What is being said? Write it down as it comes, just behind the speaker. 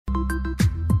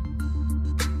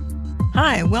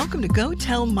Hi, welcome to Go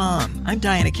Tell Mom. I'm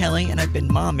Diana Kelly, and I've been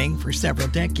momming for several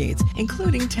decades,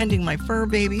 including tending my fur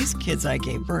babies, kids I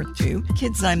gave birth to,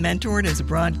 kids I mentored as a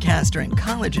broadcaster and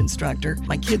college instructor,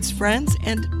 my kids' friends,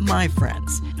 and my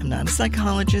friends. I'm not a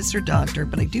psychologist or doctor,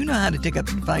 but I do know how to dig up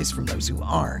advice from those who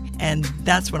are, and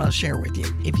that's what I'll share with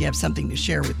you. If you have something to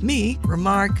share with me,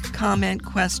 remark, comment,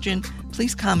 question,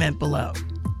 please comment below.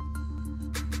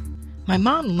 My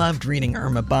mom loved reading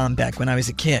Irma Bombeck when I was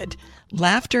a kid.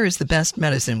 Laughter is the best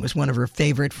medicine was one of her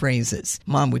favorite phrases.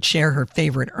 Mom would share her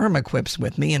favorite Irma quips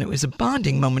with me, and it was a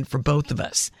bonding moment for both of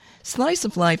us.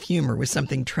 Slice-of-life humor was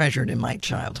something treasured in my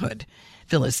childhood.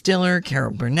 Phyllis Diller,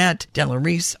 Carol Burnett, Della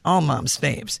Reese, all Mom's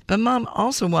faves. But Mom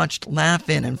also watched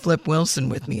Laugh-In and Flip Wilson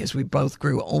with me as we both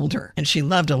grew older, and she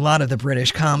loved a lot of the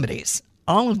British comedies.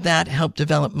 All of that helped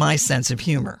develop my sense of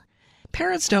humor.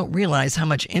 Parents don't realize how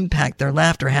much impact their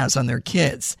laughter has on their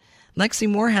kids. Lexi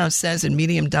Morehouse says in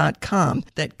Medium.com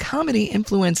that comedy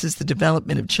influences the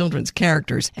development of children's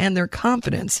characters and their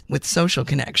confidence with social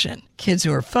connection. Kids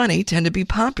who are funny tend to be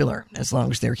popular, as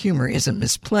long as their humor isn't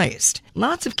misplaced.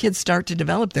 Lots of kids start to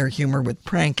develop their humor with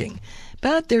pranking.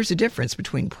 But there's a difference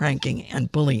between pranking and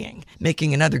bullying.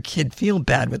 Making another kid feel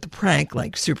bad with the prank,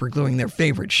 like supergluing their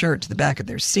favorite shirt to the back of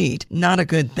their seat, not a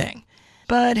good thing.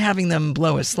 But having them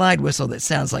blow a slide whistle that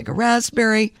sounds like a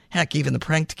raspberry, heck, even the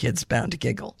pranked kid's bound to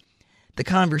giggle.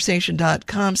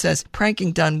 TheConversation.com says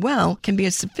pranking done well can be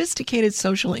a sophisticated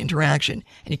social interaction,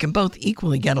 and you can both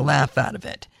equally get a laugh out of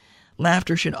it.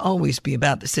 Laughter should always be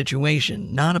about the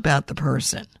situation, not about the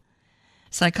person.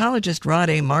 Psychologist Rod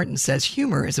A. Martin says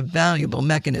humor is a valuable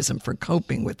mechanism for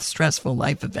coping with stressful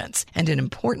life events and an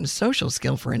important social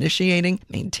skill for initiating,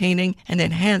 maintaining, and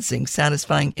enhancing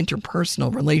satisfying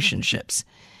interpersonal relationships.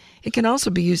 It can also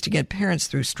be used to get parents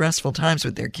through stressful times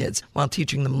with their kids while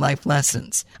teaching them life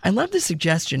lessons. I love the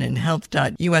suggestion in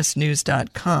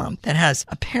health.usnews.com that has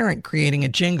a parent creating a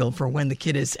jingle for when the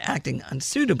kid is acting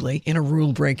unsuitably in a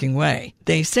rule-breaking way.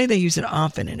 They say they use it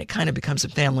often, and it kind of becomes a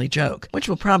family joke, which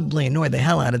will probably annoy the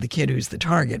hell out of the kid who's the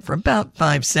target for about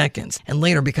 5 seconds, and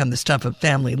later become the stuff of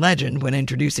family legend when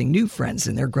introducing new friends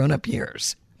in their grown-up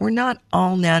years. We're not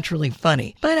all naturally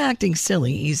funny, but acting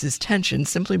silly eases tension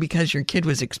simply because your kid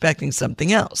was expecting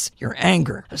something else, your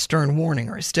anger, a stern warning,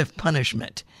 or a stiff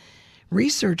punishment.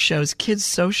 Research shows kids'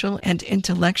 social and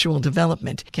intellectual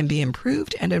development can be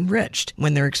improved and enriched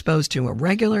when they're exposed to a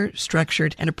regular,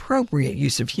 structured, and appropriate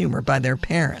use of humor by their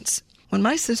parents. When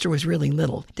my sister was really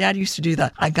little, Dad used to do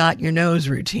the "I got your nose"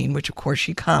 routine, which of course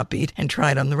she copied and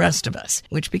tried on the rest of us,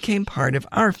 which became part of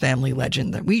our family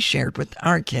legend that we shared with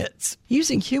our kids.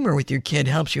 Using humor with your kid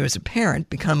helps you as a parent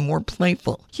become more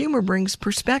playful. Humor brings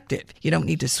perspective. You don't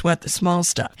need to sweat the small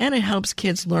stuff, and it helps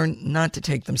kids learn not to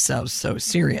take themselves so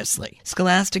seriously.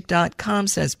 Scholastic.com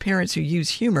says parents who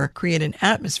use humor create an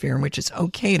atmosphere in which it's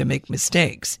okay to make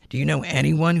mistakes. Do you know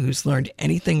anyone who's learned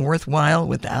anything worthwhile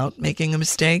without making a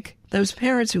mistake? Those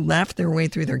parents who laugh their way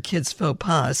through their kids' faux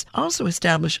pas also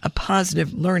establish a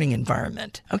positive learning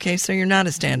environment. Okay, so you're not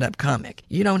a stand-up comic.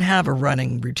 You don't have a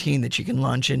running routine that you can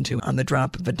launch into on the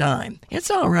drop of a dime. It's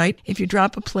all right. If you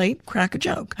drop a plate, crack a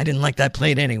joke. I didn't like that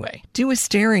plate anyway. Do a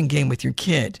staring game with your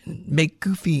kid. Make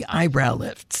goofy eyebrow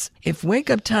lifts. If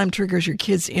wake-up time triggers your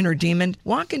kid's inner demon,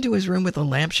 walk into his room with a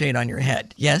lampshade on your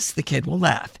head. Yes, the kid will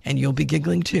laugh, and you'll be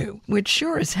giggling too, which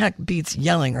sure as heck beats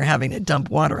yelling or having to dump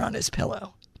water on his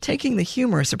pillow. Taking the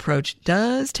humorous approach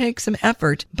does take some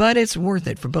effort, but it's worth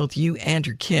it for both you and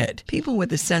your kid. People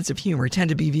with a sense of humor tend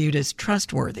to be viewed as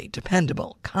trustworthy,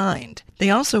 dependable, kind. They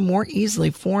also more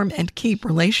easily form and keep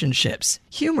relationships.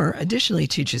 Humor additionally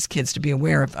teaches kids to be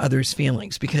aware of others'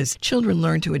 feelings because children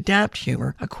learn to adapt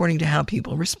humor according to how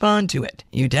people respond to it.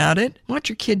 You doubt it? Watch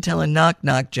your kid tell a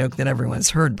knock-knock joke that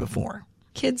everyone's heard before.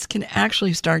 Kids can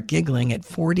actually start giggling at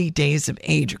 40 days of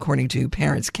age, according to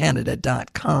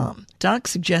ParentsCanada.com. Doc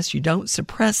suggests you don't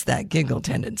suppress that giggle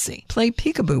tendency. Play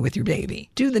peekaboo with your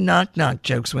baby. Do the knock-knock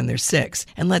jokes when they're 6,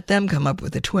 and let them come up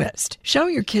with a twist. Show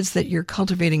your kids that you're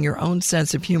cultivating your own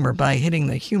sense of humor by hitting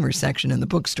the humor section in the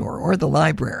bookstore or the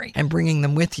library and bringing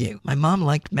them with you. My mom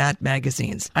liked Matt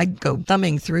magazines. I'd go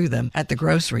thumbing through them at the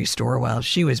grocery store while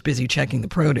she was busy checking the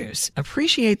produce.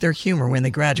 Appreciate their humor when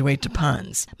they graduate to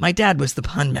puns. My dad was the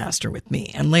pun master with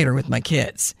me, and later with my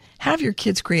kids. Have your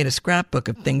kids create a scrapbook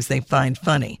of things they find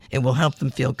funny. It will help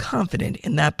them feel confident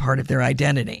in that part of their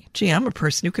identity. Gee, I'm a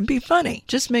person who can be funny.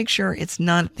 Just make sure it's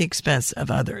not at the expense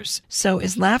of others. So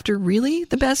is laughter really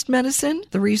the best medicine?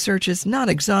 The research is not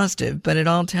exhaustive, but it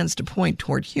all tends to point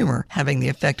toward humor having the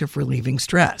effect of relieving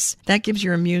stress. That gives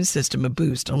your immune system a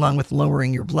boost along with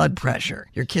lowering your blood pressure.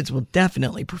 Your kids will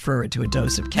definitely prefer it to a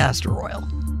dose of castor oil.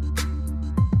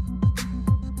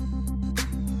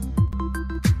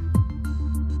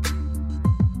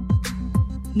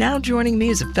 Now joining me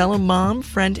is a fellow mom,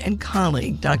 friend, and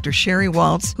colleague, Dr. Sherry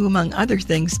Waltz, who, among other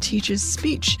things, teaches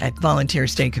speech at Volunteer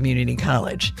State Community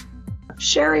College.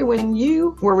 Sherry, when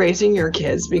you were raising your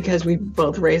kids, because we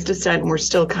both raised a set and we're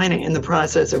still kind of in the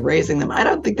process of raising them, I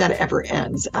don't think that ever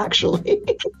ends, actually.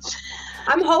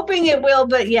 I'm hoping it will,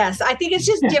 but yes, I think it's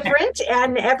just different,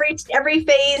 and every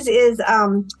phase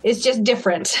is just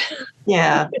different.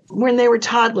 Yeah. When they were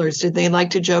toddlers, did they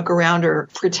like to joke around or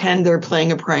pretend they're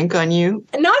playing a prank on you?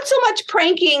 Not so much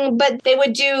pranking, but they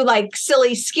would do like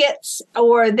silly skits,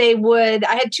 or I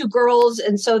had two girls,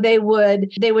 and so they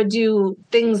would do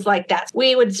things like that.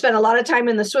 We would spend a lot of time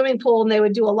in the swimming pool, and they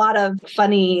would do a lot of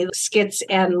funny skits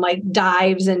and like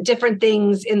dives and different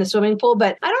things in the swimming pool.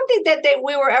 But I don't think that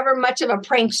we were ever much of a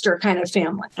prankster kind of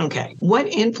family. Okay. What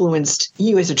influenced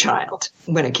you as a child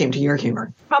when it came to your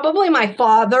humor? Probably my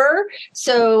father.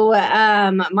 So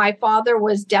my father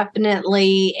was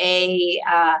definitely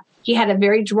he had a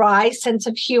very dry sense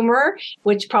of humor,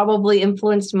 which probably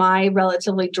influenced my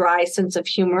relatively dry sense of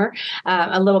humor,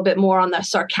 a little bit more on the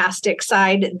sarcastic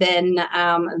side than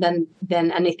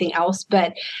anything else.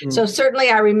 But so certainly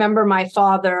I remember my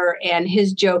father and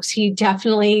his jokes. He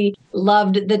definitely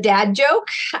loved the dad joke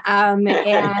and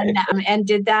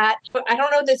did that. I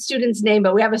don't know the student's name,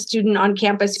 but we have a student on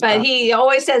campus, but he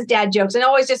always says dad jokes, and it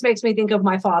always just makes me think of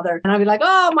my father. And I'd be like,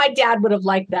 oh, my dad would have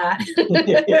liked that.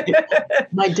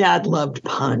 My dad loved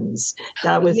puns.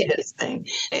 That was his thing.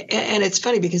 And it's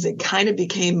funny because it kind of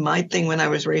became my thing when I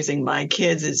was raising my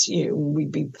kids is,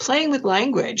 we'd be playing with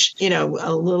language, a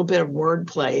little bit of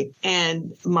wordplay.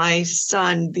 And my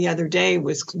son the other day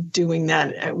was doing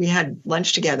that. We had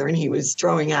lunch together and he was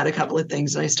throwing out a couple of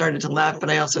things and I started to laugh, but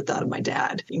I also thought of my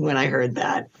dad when I heard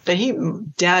that. But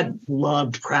dad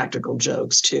loved practical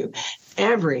jokes too.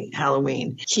 Every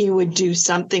Halloween, he would do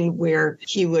something where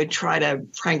he would try to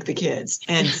prank the kids.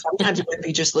 And sometimes it would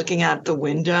be just looking out the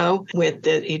window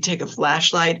he'd take a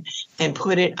flashlight and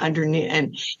put it underneath.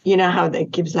 And you know how that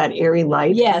gives that airy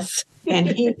light? Yes. And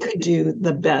he could do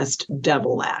the best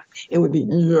devil laugh. It would be,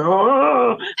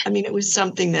 yeah. I mean, it was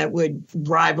something that would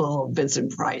rival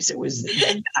Vincent Price. It was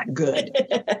that good.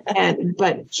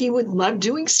 But he would love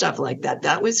doing stuff like that.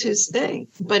 That was his thing.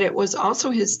 But it was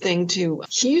also his thing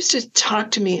he used to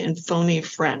talk to me in phony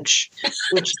French,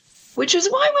 which is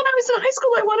why when I was in high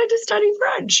school, I wanted to study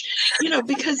French,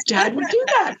 because Dad would do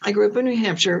that. I grew up in New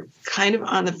Hampshire, kind of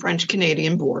on the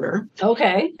French-Canadian border.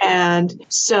 Okay. And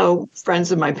so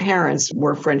friends of my parents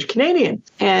were French-Canadian,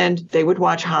 and they would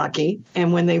watch hockey.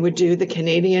 And when they would do the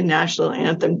Canadian national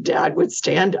anthem, Dad would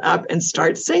stand up and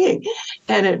start singing.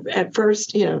 And at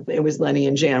first, it was Lenny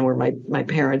and Jan were my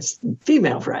parents'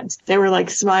 female friends. They were like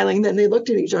smiling. Then they looked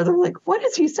at each other like, what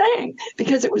is he saying?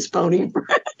 Because it was phony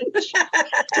French.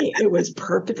 It was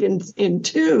perfect in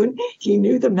tune. He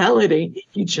knew the melody.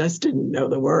 He just didn't know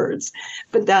the words.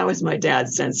 But that was my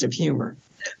dad's sense of humor.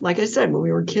 Like I said, when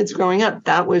we were kids growing up,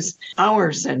 that was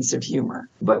our sense of humor.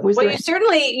 But you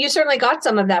certainly got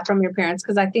some of that from your parents,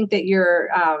 because I think that you're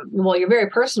very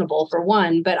personable for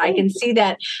one, but I can see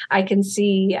that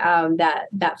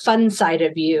fun side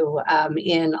of you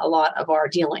in a lot of our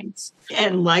dealings.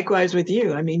 And likewise with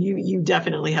you. I mean, you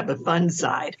definitely have a fun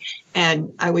side.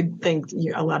 And I would think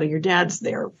a lot of your dad's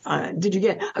there. Did you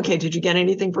get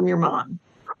anything from your mom?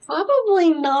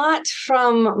 Probably not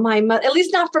from my mother, at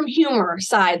least not from humor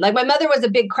side. Like my mother was a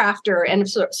big crafter, and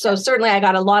so certainly I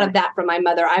got a lot of that from my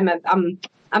mother. I'm an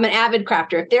avid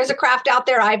crafter. If there's a craft out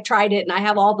there, I've tried it and I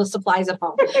have all the supplies at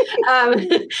home.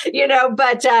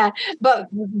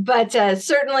 But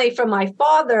certainly from my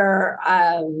father,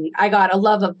 I got a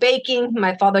love of baking.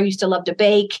 My father used to love to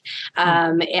bake.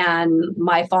 And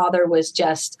my father was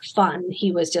just fun.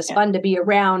 He was just fun to be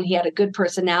around. He had a good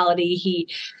personality. He,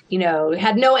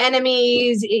 had no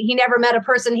enemies. He never met a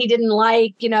person he didn't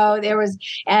like,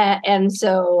 and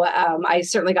so I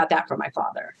certainly got that from my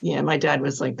father. Yeah. My dad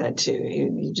was like that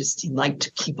too. He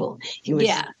liked people.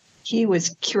 He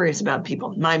was curious about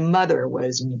people. My mother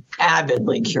was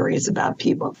avidly curious about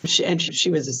people.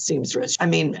 She was a seamstress. I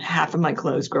mean, half of my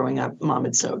clothes growing up, Mom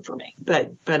had sewed for me.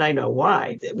 But I know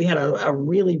why. We had a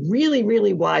really, really,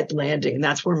 really wide landing. And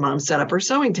that's where Mom set up her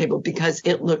sewing table because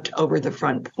it looked over the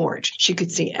front porch. She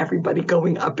could see everybody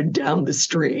going up and down the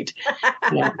street.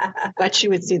 But she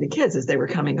would see the kids as they were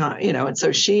coming on, and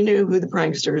so she knew who the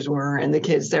pranksters were and the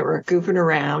kids that were goofing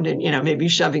around and, maybe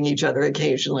shoving each other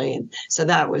occasionally. And so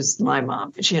that was my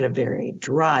mom. She had a very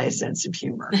dry sense of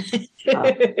humor.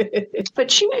 But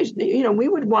she made, we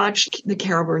would watch the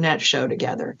Carol Burnett show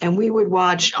together, and we would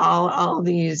watch all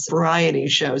these variety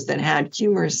shows that had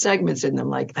humorous segments in them.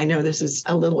 Like, I know this is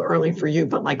a little early for you,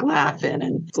 but like Laugh-In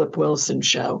and Flip Wilson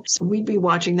show. So we'd be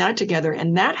watching that together,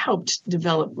 and that helped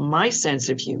develop my sense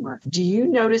of humor. Do you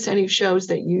notice any shows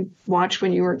that you watched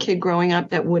when you were a kid growing up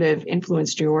that would have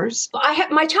influenced yours?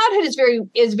 My childhood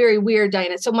is very weird,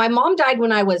 Diana. So my mom died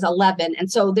when I was 11,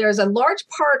 and so there's a large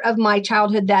part of my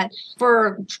childhood that,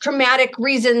 for traumatic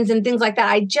reasons and things like that,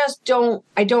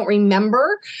 I don't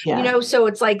remember. Yeah. So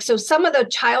it's like, so some of the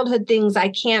childhood things I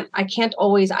can't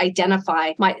always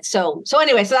identify. So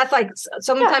that's like,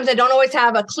 sometimes I don't always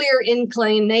have a clear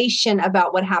inclination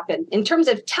about what happened. In terms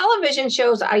of television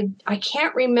shows, I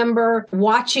can't remember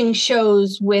watching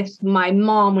shows with my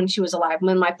mom when she was alive.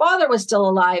 When my father was still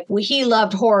alive, he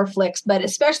loved horror flicks, but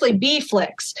especially B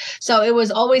flicks. So it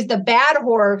was always the bad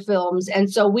horror films.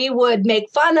 And so we would make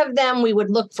fun of them. We would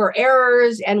look for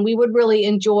errors, and we would really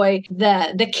enjoy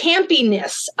the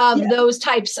campiness of those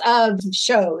types of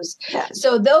shows. Yeah.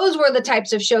 So those were the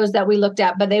types of shows that we looked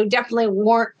at, but they definitely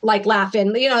weren't like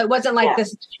Laugh-In. It wasn't like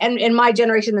this. And in my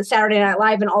generation, the Saturday Night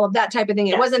Live and all of that type of thing.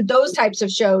 It wasn't those types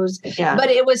of shows, but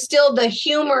it was still the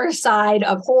humor side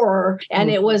of horror. And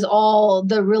it was all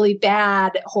the really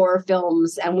bad horror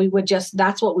films. And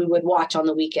that's what we would watch on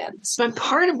the weekends. But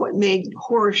part of what made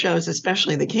horror shows,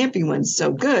 especially the camping ones,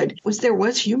 so good was there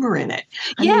was humor in it.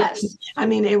 I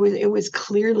mean, it was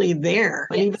clearly there.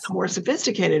 But even the more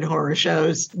sophisticated horror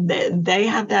shows, they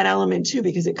have that element too,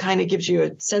 because it kind of gives you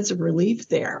a sense of relief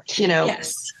there,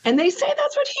 Yes. And they say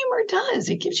that's what humor does.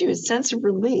 It gives you a sense of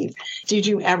relief. Did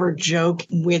you ever joke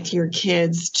with your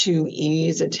kids to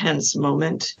ease a tense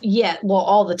moment? Yeah, well,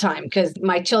 all the time, because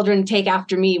my children take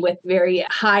after me with very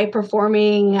high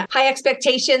performing, high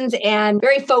expectations and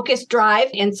very focused drive.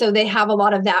 And so they have a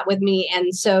lot of that with me.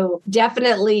 And so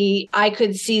definitely I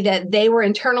could see that they were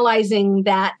internalizing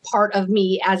that part of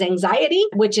me as anxiety,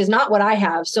 which is not what I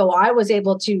have. So I was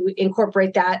able to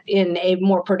incorporate that in a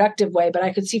more productive way. But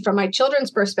I could see from my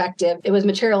children's perspective, it was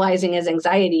materializing as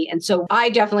anxiety. And so I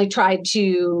definitely tried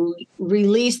to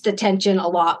release the tension a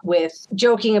lot with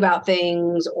joking about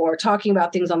things or talking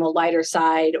about things on the lighter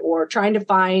side, or trying to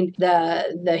find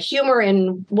the humor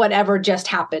in whatever just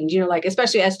happened. Like,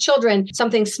 especially as children,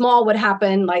 something small would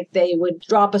happen, like they would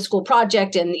drop a school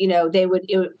project, and it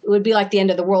would be like the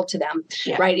end of the world to them,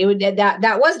 right?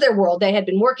 That was their world. They had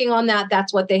been working on that.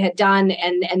 That's what they had done,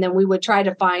 and then we would try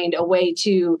to find a way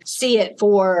to see it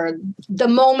for the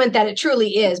moment that it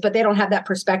truly is, but they don't have that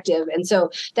perspective. And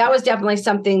so that was definitely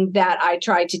something that I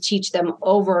tried to teach them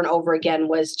over and over again,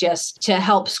 was just to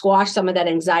help squash some of that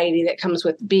anxiety that comes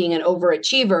with being an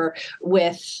overachiever,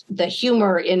 with the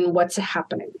humor in what's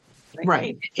happening.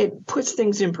 Right. It puts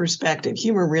things in perspective.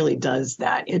 Humor really does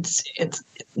that. It's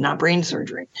not brain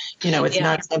surgery. It's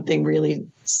not something really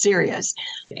serious.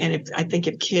 And I think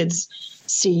if kids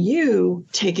see you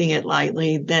taking it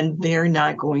lightly, then they're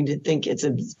not going to think it's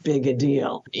as big a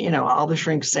deal. All the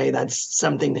shrinks say that's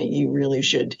something that you really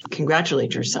should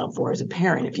congratulate yourself for as a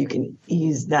parent, if you can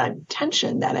ease that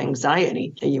tension, that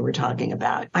anxiety that you were talking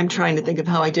about. I'm trying to think of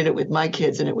how I did it with my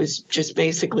kids, and it was just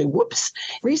basically, whoops,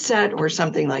 reset or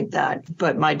something like that.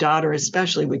 But my daughter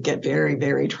especially would get very,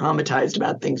 very traumatized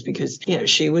about things because,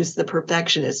 she was the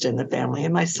perfectionist in the family,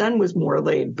 and my son was more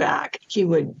laid back. He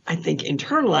would, I think,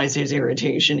 internalize his irritation.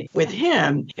 With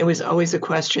him, it was always a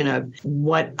question of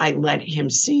what I let him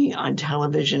see on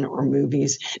television or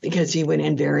movies, because he would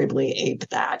invariably ape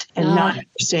that and not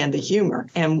understand the humor.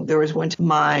 And there was one time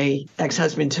my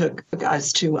ex-husband took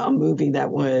us to a movie that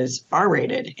was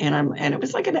R-rated, and it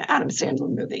was like an Adam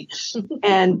Sandler movie.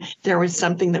 And there was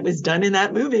something that was done in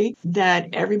that movie that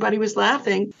everybody was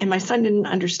laughing, and my son didn't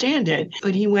understand it,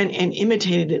 but he went and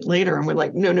imitated it later, and we're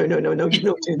like, no, you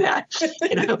don't do that.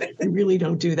 You really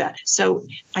don't do that. So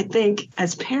I think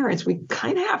as parents, we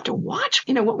kind of have to watch,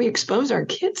 what we expose our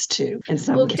kids to.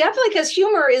 Definitely, because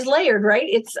humor is layered, right?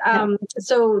 It's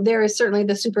so there is certainly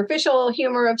the superficial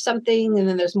humor of something, and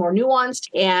then there's more nuanced,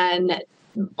 and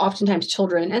oftentimes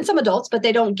children and some adults, but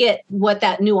they don't get what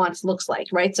that nuance looks like,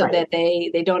 right? So that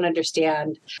they don't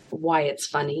understand why it's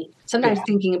funny. Sometimes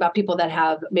thinking about people that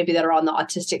are on the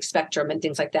autistic spectrum and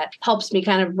things like that helps me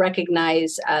kind of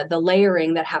recognize the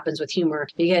layering that happens with humor,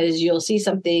 because you'll see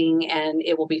something and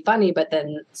it will be funny, but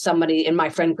then somebody in my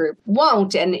friend group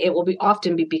won't, and it will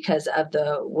often be because of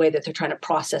the way that they're trying to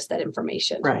process that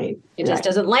information. Right. It just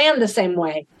doesn't land the same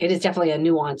way. It is definitely a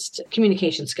nuanced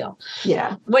communication skill.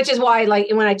 Yeah. Which is why,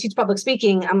 when I teach public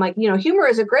speaking, I'm like, humor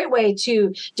is a great way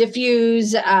to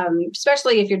diffuse,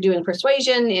 especially if you're doing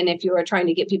persuasion and if you are trying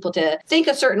to get people to think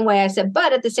a certain way. I said,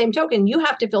 but at the same token, you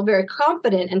have to feel very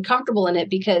confident and comfortable in it,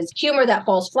 because humor that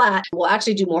falls flat will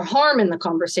actually do more harm in the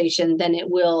conversation than it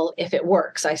will if it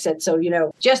works. I said, so,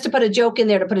 just to put a joke in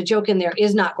there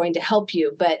is not going to help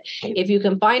you. But if you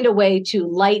can find a way to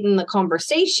lighten the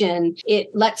conversation,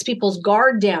 it lets people's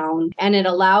guard down and it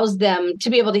allows them to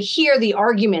be able to hear the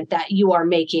argument that you are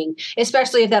making,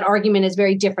 especially if that argument is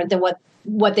very different than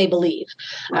what they believe.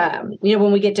 Right.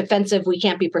 When we get defensive, we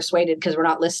can't be persuaded because we're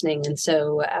not listening. And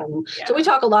so, so we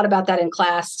talk a lot about that in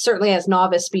class. Certainly as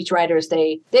novice speechwriters,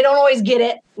 they don't always get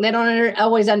it. They don't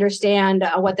always understand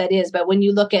what that is. But when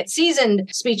you look at seasoned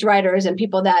speechwriters and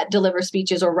people that deliver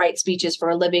speeches or write speeches for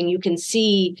a living, you can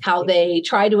see how they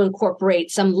try to incorporate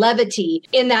some levity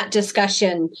in that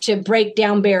discussion to break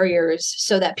down barriers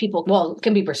so that people,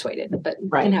 can be persuaded, but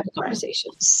can have a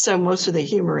conversation. So most of the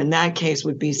humor in that case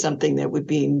would be something that would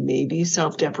be maybe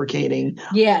self-deprecating.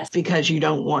 Yes. Because you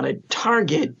don't want to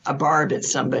target a barb at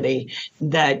somebody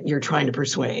that you're trying to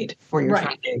persuade or you're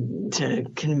trying to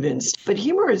convince. But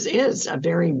humor is a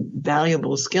very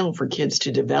valuable skill for kids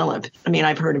to develop. I mean,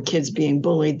 I've heard of kids being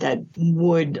bullied that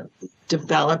would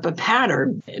develop a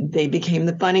pattern. They became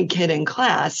the funny kid in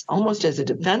class almost as a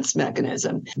defense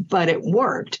mechanism, but it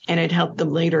worked and it helped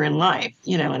them later in life,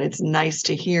 and it's nice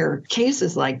to hear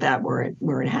cases like that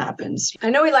where it happens. I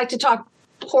know we like to talk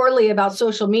poorly about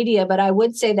social media, but I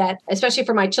would say that, especially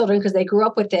for my children, because they grew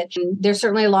up with it, and there's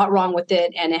certainly a lot wrong with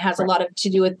it, and it has a lot to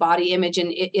do with body image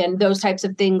and those types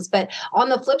of things. But on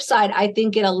the flip side, I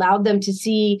think it allowed them to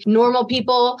see normal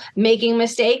people making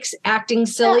mistakes, acting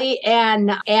silly,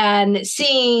 and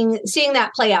seeing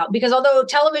that play out. Because although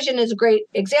television is a great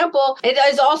example, it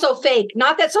is also fake.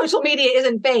 Not that social media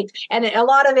isn't fake, and a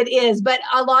lot of it is, but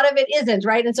a lot of it isn't,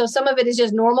 right? And so some of it is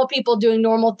just normal people doing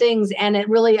normal things, and it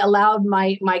really allowed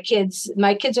my kids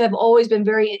have always been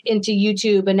very into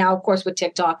YouTube, and now of course with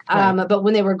TikTok. But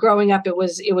when they were growing up, it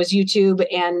was YouTube,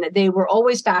 and they were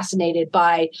always fascinated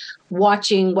by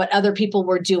watching what other people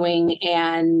were doing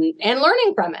and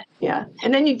learning from it. Yeah.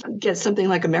 And then you get something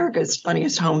like America's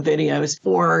Funniest Home Videos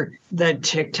or the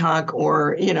TikTok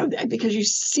or, because you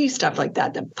see stuff like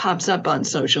that pops up on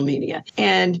social media.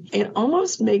 And it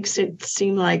almost makes it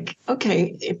seem like,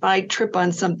 okay, if I trip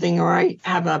on something or I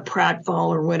have a pratfall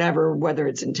or whatever, whether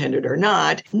it's intended or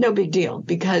not, no big deal,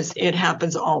 because it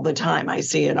happens all the time. I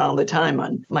see it all the time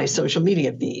on my social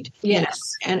media feed. Yes.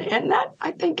 And that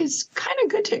I think is kind of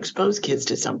good to expose kids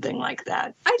to something like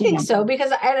that. I think so,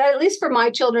 because at least for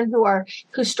my children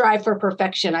who strive for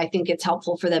perfection, I think it's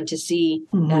helpful for them to see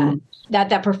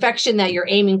that perfection that you're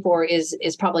aiming for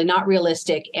is probably not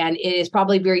realistic, and it is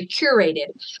probably very curated.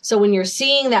 So when you're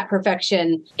seeing that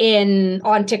perfection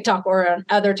on TikTok or on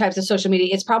other types of social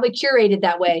media, it's probably curated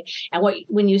that way. And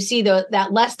when you see that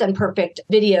less than perfect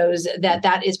videos,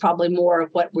 that is probably more of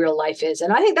what real life is.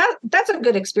 And I think that's a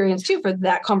good experience too for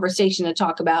that conversation to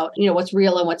talk about, what's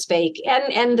real and what's fake,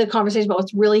 and the conversation about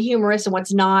what's really humorous and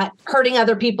what's not, hurting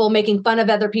other people, making fun of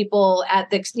other people at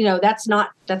the, that's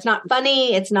not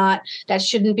funny. That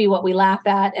shouldn't be what we laugh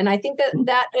at. And I think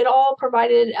that it all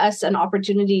provided us an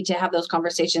opportunity to have those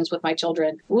conversations with my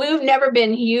children. We've never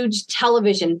been huge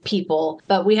television people,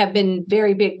 but we have been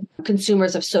very big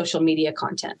consumers of social media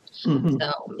content. Mm-hmm.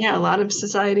 So, yeah, a lot of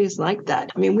societies like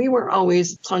that. I mean, we were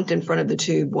always plunked in front of the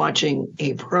tube watching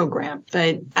a program,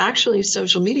 but actually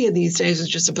social media these days is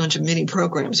just a bunch of mini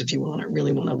programs if you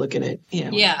really want to look at it.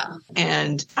 Yeah.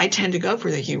 And I tend to go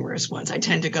for the humorous ones. I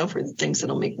tend to go for the things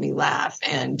that'll make me laugh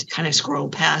and kind of scroll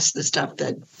past the stuff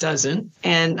that doesn't.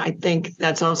 And I think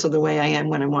that's also the way I am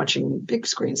when I'm watching big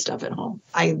screen stuff at home.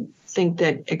 I think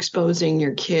that exposing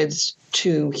your kids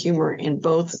to humor in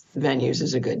both venues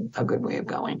is a good way of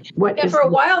going. For a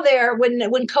while there, when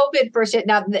COVID first hit,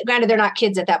 now granted they're not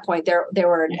kids at that point, they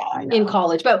were in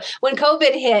college, but when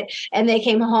COVID hit and they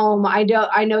came home, I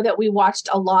know that we watched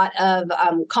a lot of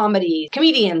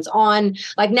comedians on,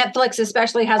 like Netflix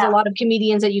especially has a lot of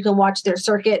comedians that you can watch their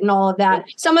circuit and all of that.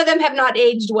 Some of them have not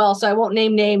aged well, so I won't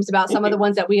name names about some of the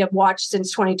ones that we have watched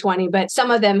since 2020, but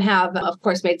some of them have, of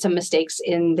course, made some mistakes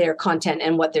in their content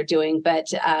and what they're doing.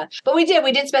 But we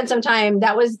did spend some time.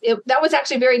 That was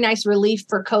actually very nice relief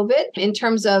for COVID in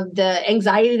terms of the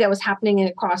anxiety that was happening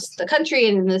across the country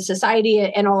and in the society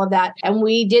and all of that. And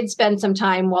we did spend some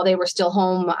time while they were still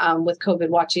home with COVID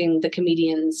watching the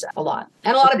comedians a lot,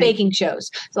 and a lot of baking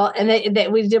shows. So, and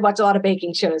we did watch a lot of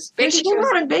baking shows. There's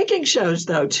humor in baking shows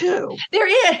though too. There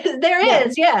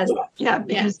is, yes. Yeah,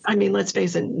 because I mean, let's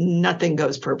face it, nothing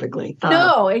goes perfectly.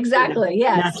 No, exactly.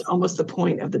 Yes. That's almost the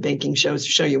point of the making shows to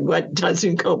show you what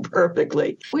doesn't go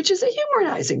perfectly, which is a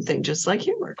humorizing thing, just like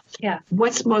humor. Yeah.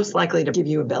 What's most likely to give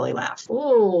you a belly laugh?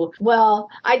 Ooh, well,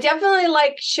 I definitely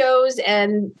like shows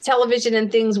and television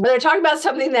and things where they're talking about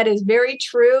something that is very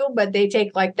true, but they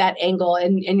take like that angle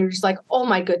and you're just like, oh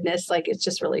my goodness, like it's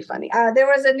just really funny. There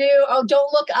was a new,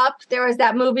 Don't Look Up. There was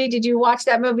that movie. Did you watch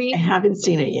that movie? I haven't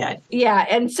seen it yet. Yeah.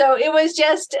 And so it was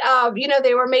just,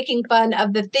 they were making fun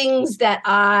of the things that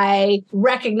I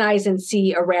recognize and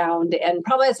see around. And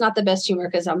probably it's not the best humor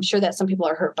because I'm sure that some people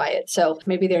are hurt by it. So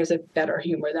maybe there's a better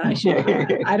humor than I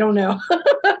should. I don't know.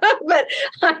 But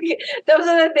those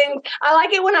are the things. I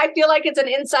like it when I feel like it's an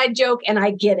inside joke and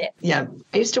I get it. Yeah.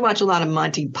 I used to watch a lot of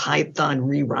Monty Python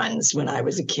reruns when I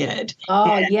was a kid.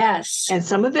 Oh, yes. And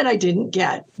some of it I didn't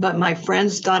get, but my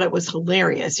friends thought it was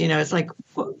hilarious. It's like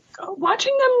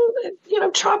watching them,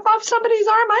 chop off somebody's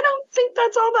arm. I don't think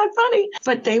that's all that funny,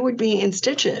 but they would be in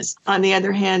stitches. On the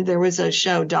other hand, there was a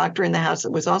show, Doctor in the House,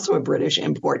 that was also a British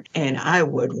import. And I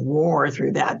would roar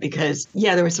through that because,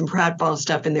 there was some pratfall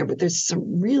stuff in there, but there's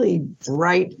some really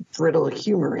bright, brittle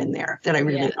humor in there that I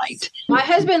really liked. My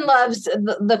husband loves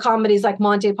the comedies like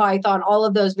Monty Python, all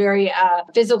of those very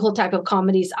physical type of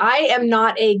comedies. I am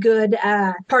not a good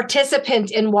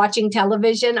participant in watching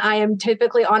television. I am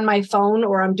typically on my phone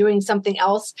or I'm doing something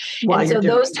else. And so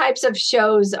those types of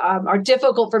shows are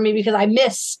difficult for me because I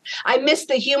miss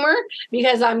the humor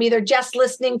because I'm either just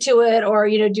listening to it or,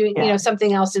 doing,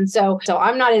 something else. And so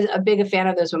I'm not a big a fan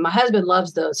of those, but my husband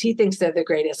loves those. He thinks they're the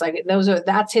greatest. Like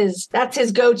that's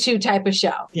his go-to type of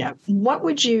show. Yeah. What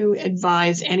would you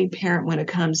advise any parent when it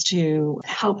comes to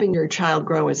helping your child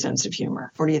grow a sense of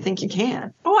humor? Or do you think you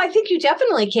can? Oh, I think you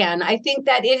definitely can. I think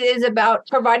that it is about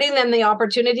providing them the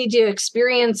opportunity to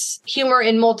experience humor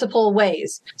in multiple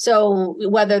ways. So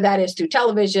whether that is through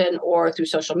television or through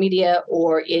social media,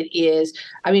 or it is,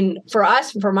 for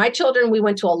us, for my children, we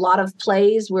went to a lot of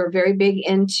plays. We're very big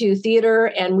into theater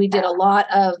and we did a lot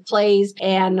of plays,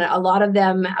 and a lot of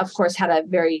them, of course, had a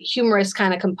very humorous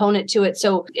kind of component to it.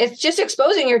 So it's just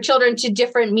exposing your children to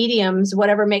different mediums,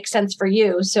 whatever makes sense for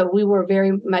you. So we were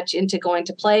very much into going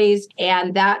to plays,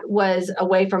 and that was a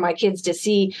way for my kids to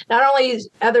see not only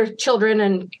other children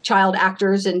and child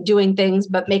actors and doing things,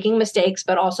 but making mistakes,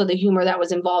 but also the humor that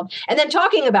was involved, and then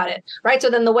talking about it, right? So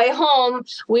then the way home,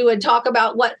 we would talk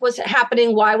about what was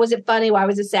happening. Why was it funny? Why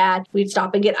was it sad? We'd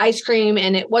stop and get ice cream,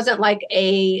 and it wasn't like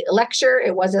a lecture.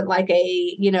 It wasn't like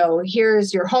a,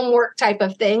 here's your homework type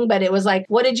of thing, but it was like,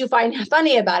 what did you find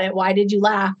funny about it? Why did you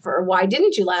laugh? Or why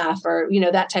didn't you laugh? Or,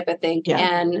 that type of thing. Yeah.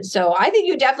 And so I think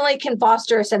you definitely can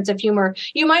foster a sense of humor.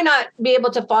 You might not be able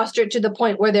to foster it to the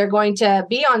point where they're going to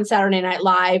be on Saturday Night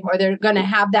Live or they're going to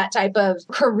have that type of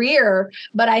career,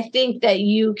 but I think that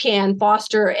you can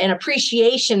foster an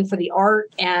appreciation for the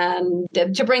art and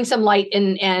to bring some light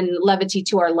and levity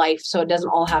to our life so it doesn't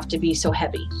all have to be so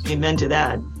heavy. Amen to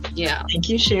that. Yeah. Thank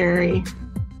you, Sherry.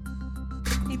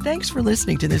 Hey, thanks for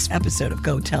listening to this episode of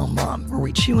Go Tell Mom, where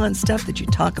we chew on stuff that you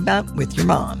talk about with your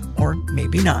mom, or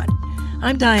maybe not.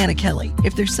 I'm Diana Kelly.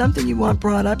 If there's something you want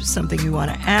brought up, something you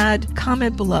want to add,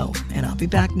 comment below, and I'll be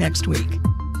back next week.